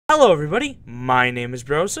Hello everybody, my name is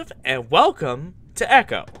Broseph, and welcome to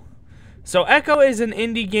Echo. So Echo is an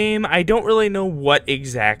indie game. I don't really know what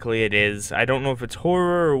exactly it is. I don't know if it's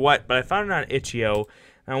horror or what, but I found it on itch.io,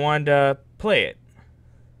 and I wanted to play it.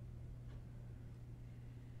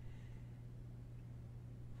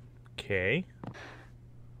 Okay.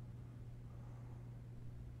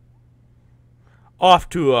 Off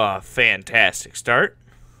to a fantastic start.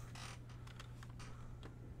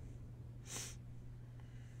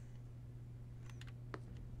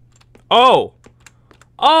 Oh,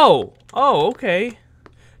 okay.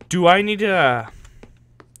 Do I need to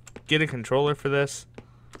get a controller for this?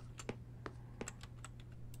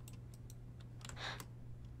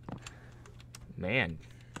 Man.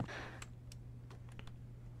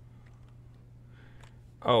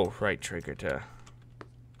 Oh, right trigger to...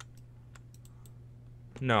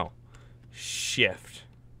 No. Shift.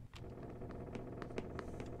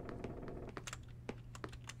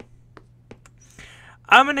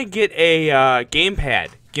 I'm gonna get a gamepad.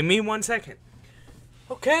 Give me 1 second.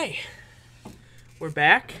 Okay. We're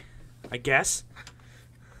back, I guess.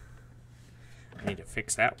 I need to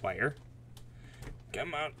fix that wire.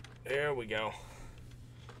 Come on. There we go.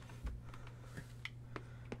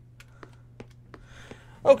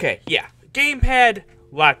 Okay, yeah. Gamepad, a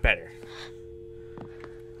lot better.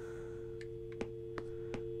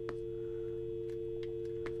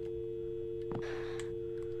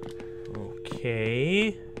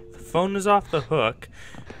 Okay. The phone is off the hook.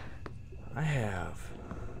 I have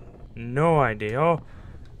no idea. Oh.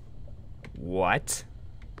 What?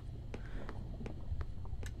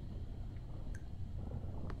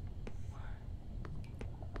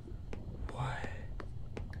 What?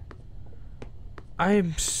 I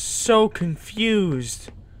am so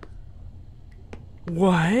confused.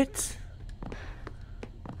 What?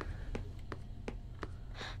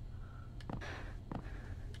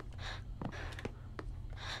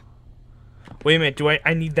 Wait a minute,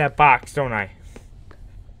 I need that box, don't I?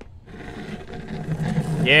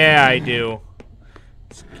 Yeah, I do.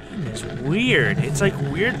 This game is weird. It's like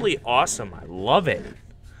weirdly awesome. I love it.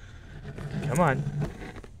 Come on.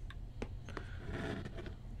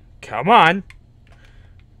 Come on.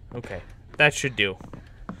 Okay, that should do.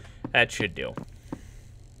 That should do.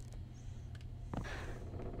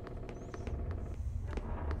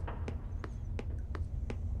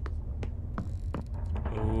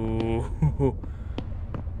 Ooh.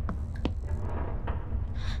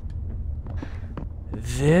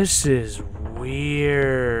 This is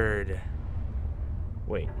weird.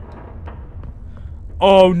 Wait.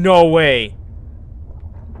 Oh, no way.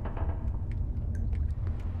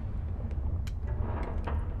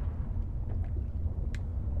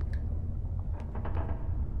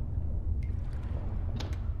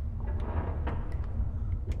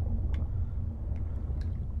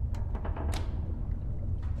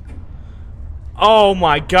 Oh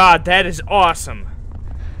my god, that is awesome.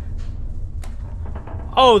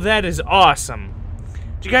 Oh, that is awesome.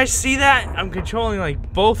 Do you guys see that? I'm controlling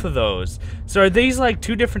like both of those. So are these like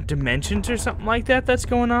two different dimensions or something like that that's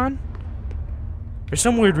going on? For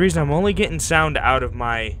some weird reason, I'm only getting sound out of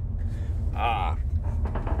my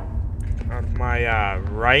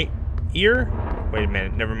right ear. Wait a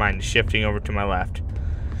minute, never mind. Shifting over to my left.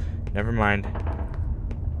 Never mind.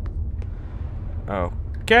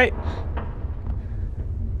 Okay.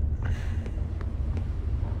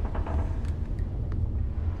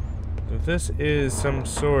 This is some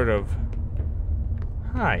sort of...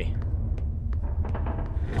 Hi.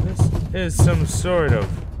 This is some sort of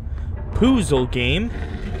puzzle game.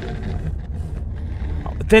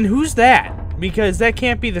 Then who's that? Because that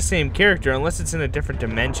can't be the same character unless it's in a different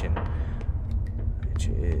dimension. Which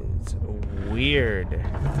is weird.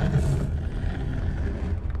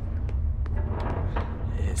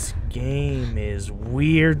 This game is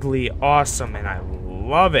weirdly awesome and I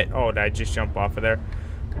love it. Oh, did I just jump off of there?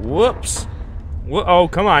 Whoops. Oh,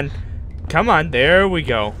 come on. Come on. There we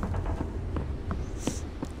go.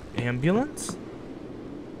 Ambulance?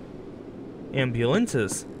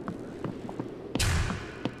 Ambulances.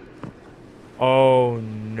 Oh,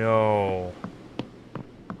 no.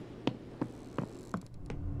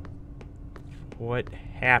 What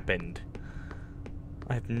happened?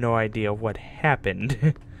 I have no idea what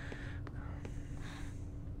happened.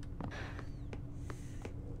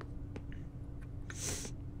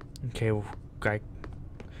 Okay,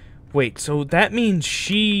 wait, so that means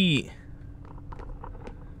she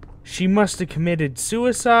must have committed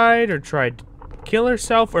suicide or tried to kill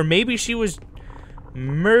herself, or maybe she was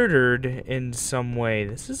murdered in some way.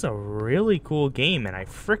 This is a really cool game, and I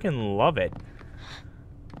freaking love it.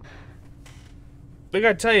 I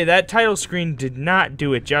gotta tell you, that title screen did not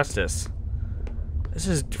do it justice. This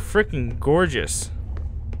is freaking gorgeous.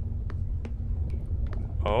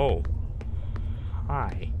 Oh.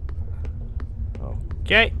 Hi.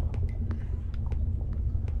 Okay.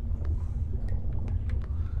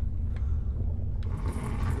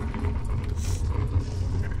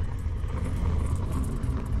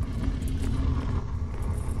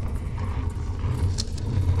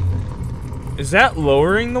 Is that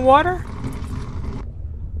lowering the water?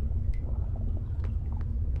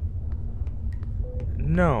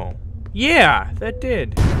 No. Yeah, that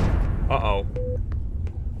did. Uh-oh.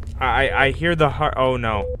 I hear the heart. Oh,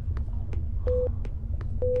 no.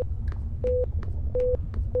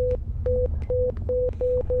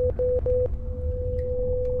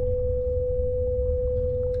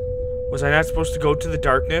 Was I not supposed to go to the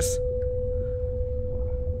darkness?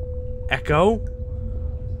 Echo?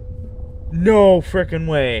 No frickin'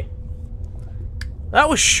 way. That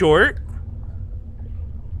was short.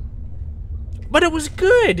 But it was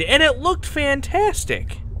good, and it looked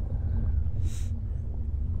fantastic.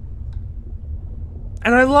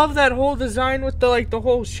 And I love that whole design with the the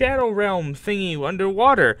whole shadow realm thingy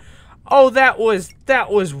underwater. Oh, that was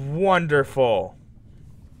wonderful.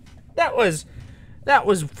 That was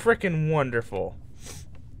frickin' wonderful.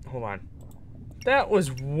 Hold on. That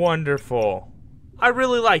was wonderful. I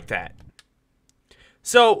really like that.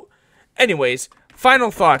 So, anyways, final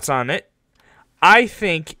thoughts on it. I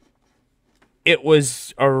think it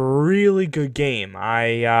was a really good game.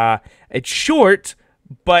 It's short,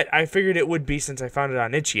 but I figured it would be since I found it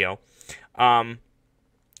on itch.io.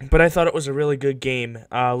 But I thought it was a really good game.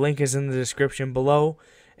 Link is in the description below.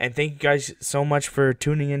 And thank you guys so much for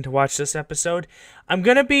tuning in to watch this episode. I'm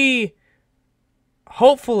going to be...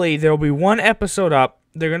 Hopefully, there will be one episode up.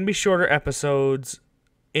 They're going to be shorter episodes.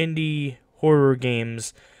 Indie horror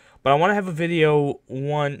games. But I want to have a video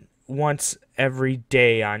once every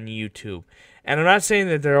day on YouTube. And I'm not saying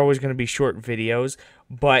that they're always going to be short videos.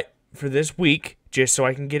 But for this week, just so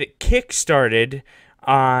I can get it kick-started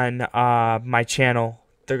on my channel,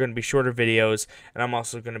 they're going to be shorter videos, and I'm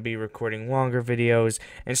also going to be recording longer videos,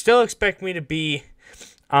 and still expect me to be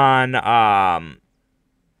on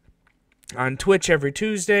Twitch every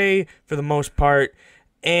Tuesday for the most part,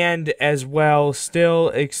 and as well still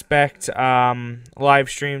expect live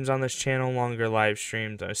streams on this channel, longer live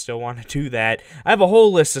streams. I still want to do that. I have a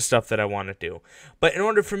whole list of stuff that I want to do, but in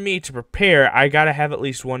order for me to prepare, I got to have at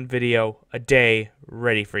least one video a day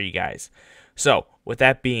ready for you guys. So with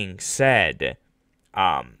that being said,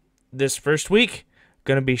 this first week,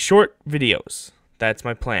 gonna be short videos. That's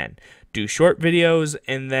my plan. Do short videos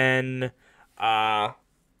and then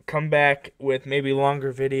come back with maybe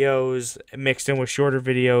longer videos mixed in with shorter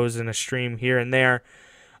videos and a stream here and there.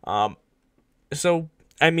 So,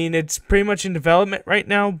 I mean, it's pretty much in development right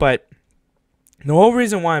now, but the whole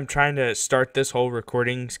reason why I'm trying to start this whole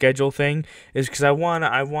recording schedule thing is because I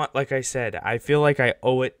want, like I said, I feel like I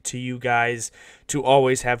owe it to you guys to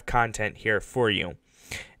always have content here for you.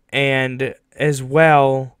 And as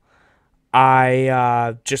well,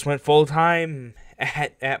 I just went full-time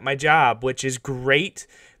at my job, which is great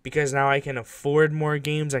because now I can afford more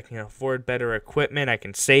games, I can afford better equipment, I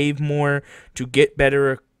can save more to get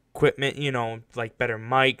better equipment, you know, like better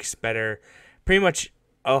mics, pretty much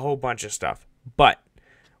a whole bunch of stuff. But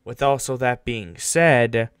with also that being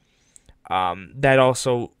said, that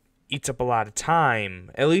also eats up a lot of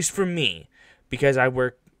time, at least for me, because I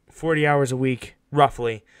work 40 hours a week,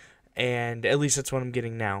 roughly, and at least that's what I'm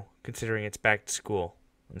getting now, considering it's back to school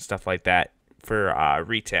and stuff like that for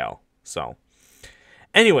retail. So,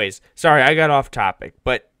 anyways, sorry, I got off topic,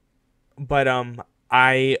 but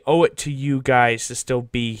I owe it to you guys to still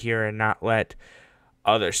be here and not let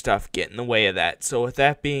other stuff get in the way of that. So with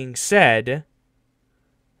that being said,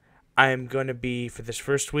 I'm going to be, for this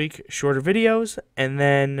first week, shorter videos, and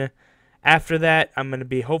then after that, I'm going to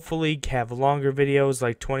be hopefully have longer videos,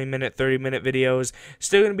 like 20-minute, 30-minute videos.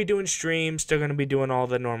 Still going to be doing streams, still going to be doing all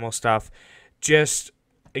the normal stuff. Just,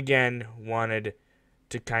 again, wanted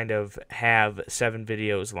to kind of have 7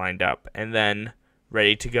 videos lined up and then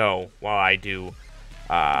ready to go while I do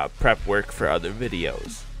prep work for other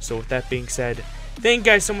videos. So with that being said, thank you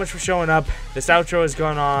guys so much for showing up. This outro has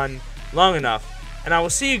gone on long enough, and I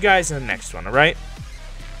will see you guys in the next one, alright?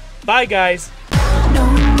 Bye, guys!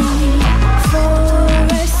 No need for